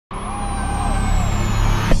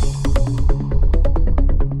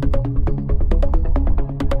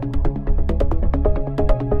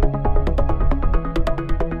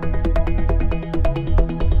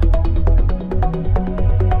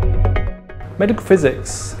Medical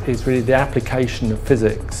physics is really the application of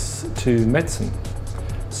physics to medicine.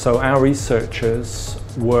 So our researchers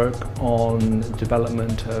work on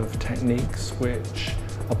development of techniques which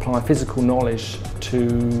apply physical knowledge to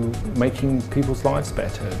making people's lives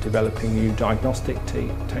better, developing new diagnostic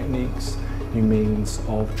techniques, new means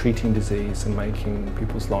of treating disease and making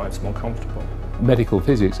people's lives more comfortable. Medical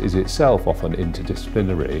physics is itself often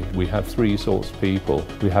interdisciplinary. We have three sorts of people.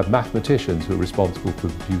 We have mathematicians who are responsible for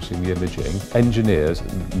producing the imaging, engineers,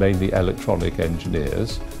 mainly electronic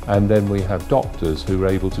engineers, and then we have doctors who are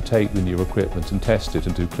able to take the new equipment and test it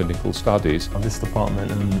and do clinical studies. This department,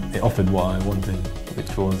 and it offered what I wanted,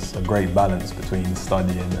 which was a great balance between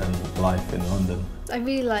studying and life in London. I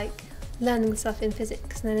really like learning stuff in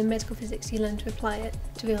physics, and then in medical physics you learn to apply it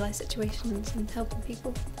to real life situations and helping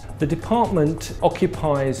people. The department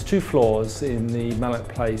occupies 2 floors in the Mallet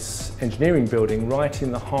Place engineering building, right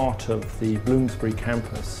in the heart of the Bloomsbury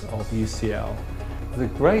campus of UCL. The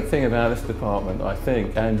great thing about this department, I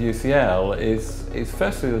think, and UCL is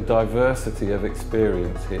firstly the diversity of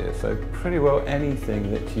experience here. So pretty well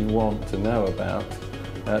anything that you want to know about,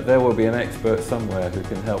 there will be an expert somewhere who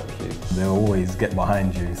can help you. They'll always get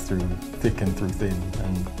behind you through thick and through thin,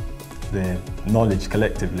 and their knowledge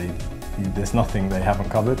collectively, there's nothing they haven't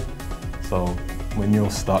covered. So when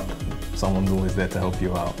you're stuck, someone's always there to help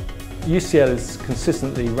you out. UCL is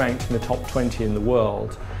consistently ranked in the top 20 in the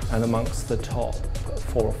world and amongst the top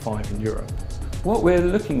 4 or 5 in Europe. What we're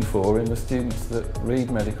looking for in the students that read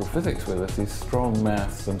medical physics with us is strong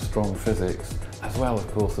maths and strong physics, as well,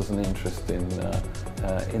 of course, as an interest in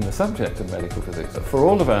the subject of medical physics. For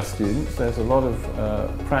all of our students, there's a lot of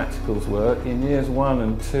practicals work. In years 1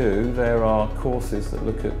 and 2, there are courses that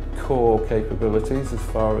look at core capabilities as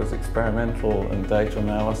far as experimental and data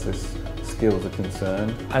analysis skills are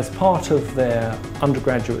concerned. As part of their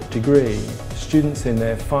undergraduate degree, students in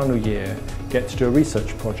their final year get to do a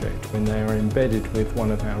research project when they are embedded with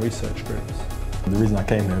one of our research groups. The reason I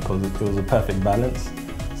came here because it was a perfect balance.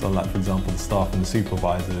 So like, for example, the staff and the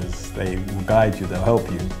supervisors, they will guide you, they'll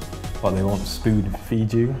help you, but they won't spoon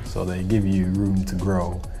feed you, so they give you room to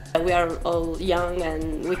grow. We are all young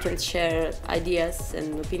and we can share ideas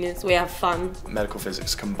and opinions. We have fun. Medical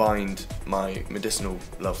physics combined my medicinal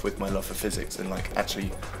love with my love for physics and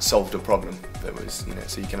actually solved a problem that was,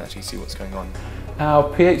 so you can actually see what's going on. Our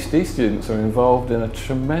PhD students are involved in a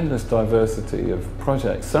tremendous diversity of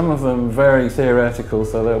projects. Some of them very theoretical,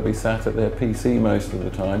 so they'll be sat at their PC most of the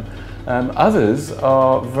time. Others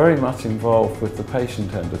are very much involved with the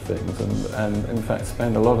patient end of things and in fact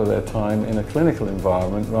spend a lot of their time in a clinical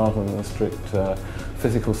environment rather than a strict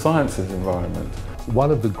physical sciences environment.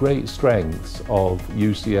 One of the great strengths of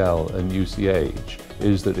UCL and UCH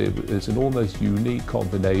is that it's an almost unique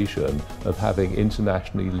combination of having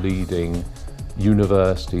internationally leading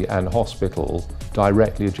university and hospital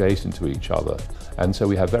directly adjacent to each other. And so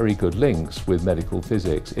we have very good links with medical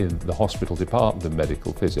physics in the hospital department of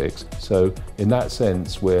medical physics. So in that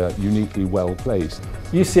sense, we're uniquely well placed.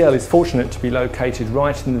 UCL is fortunate to be located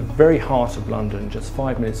right in the very heart of London, just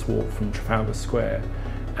 5 minutes walk from Trafalgar Square.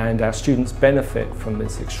 And our students benefit from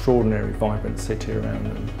this extraordinary, vibrant city around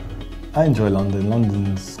them. I enjoy London.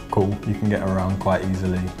 London's cool. You can get around quite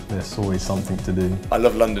easily. There's always something to do. I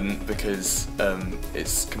love London because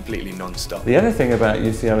it's completely non-stop. The other thing about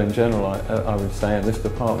UCL in general, I would say, in this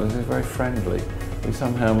department, is it's very friendly. We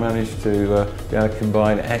somehow managed to be able to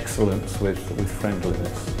combine excellence with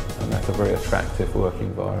friendliness, and that's a very attractive work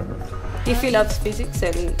environment. If you love physics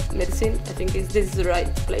and medicine, I think this is the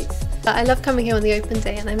right place. I love coming here on the open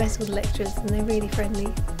day, and I met all the lecturers and they're really friendly,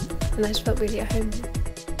 and I just felt really at home.